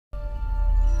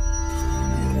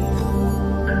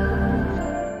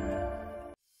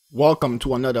Welcome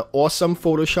to another awesome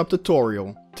Photoshop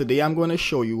tutorial. Today I'm going to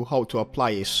show you how to apply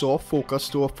a soft focus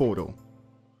to a photo.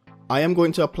 I am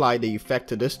going to apply the effect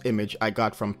to this image I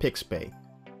got from Pixpay.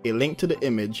 A link to the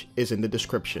image is in the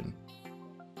description.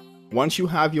 Once you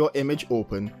have your image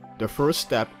open, the first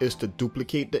step is to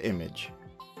duplicate the image.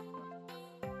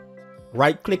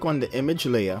 Right click on the image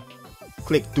layer,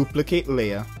 click Duplicate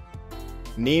Layer,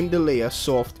 name the layer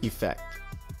Soft Effect.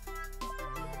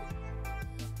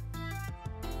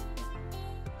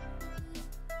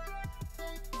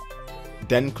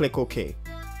 Then click OK.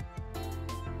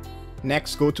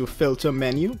 Next, go to Filter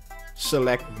menu,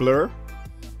 select Blur,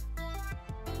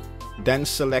 then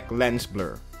select Lens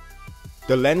Blur.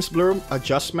 The Lens Blur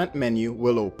adjustment menu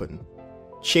will open.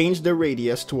 Change the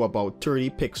radius to about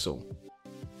 30 pixels.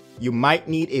 You might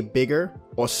need a bigger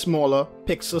or smaller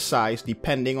pixel size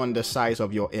depending on the size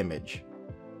of your image.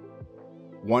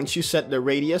 Once you set the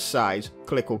radius size,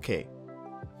 click OK.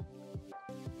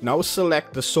 Now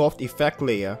select the soft effect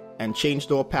layer and change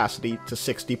the opacity to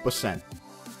 60%.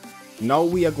 Now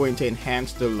we are going to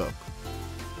enhance the look.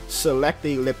 Select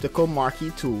the elliptical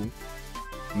marquee tool.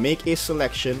 Make a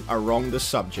selection around the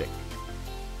subject.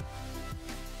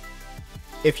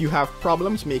 If you have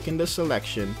problems making the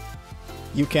selection,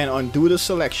 you can undo the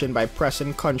selection by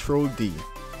pressing Ctrl D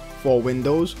for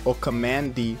Windows or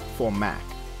Command D for Mac.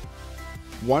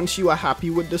 Once you are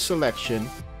happy with the selection,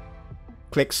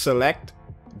 click Select,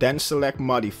 then select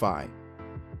Modify.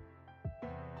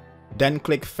 Then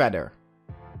click Feather.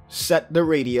 Set the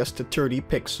radius to 30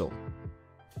 pixels.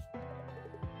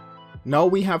 Now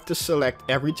we have to select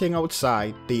everything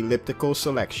outside the elliptical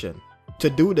selection. To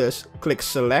do this, click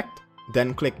Select,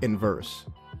 then click Inverse.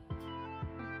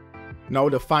 Now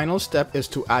the final step is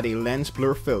to add a lens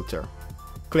blur filter.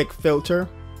 Click Filter,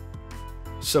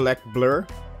 select Blur,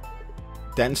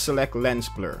 then select Lens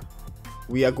Blur.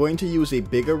 We are going to use a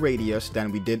bigger radius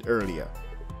than we did earlier.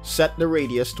 Set the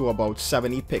radius to about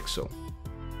 70 pixels.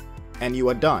 And you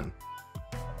are done.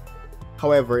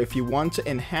 However, if you want to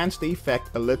enhance the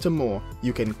effect a little more,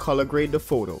 you can color grade the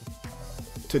photo.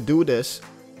 To do this,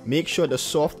 make sure the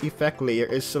soft effect layer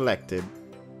is selected.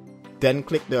 Then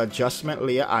click the adjustment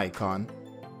layer icon.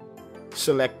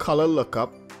 Select Color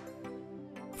Lookup.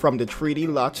 From the 3D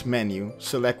LUTs menu,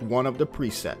 select one of the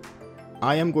presets.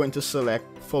 I am going to select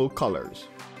Full Colors.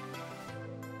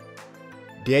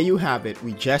 There you have it,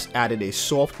 we just added a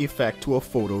soft effect to a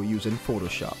photo using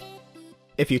Photoshop.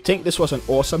 If you think this was an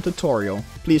awesome tutorial,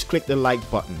 please click the like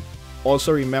button.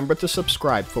 Also remember to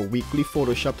subscribe for weekly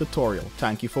Photoshop tutorial.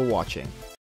 Thank you for watching.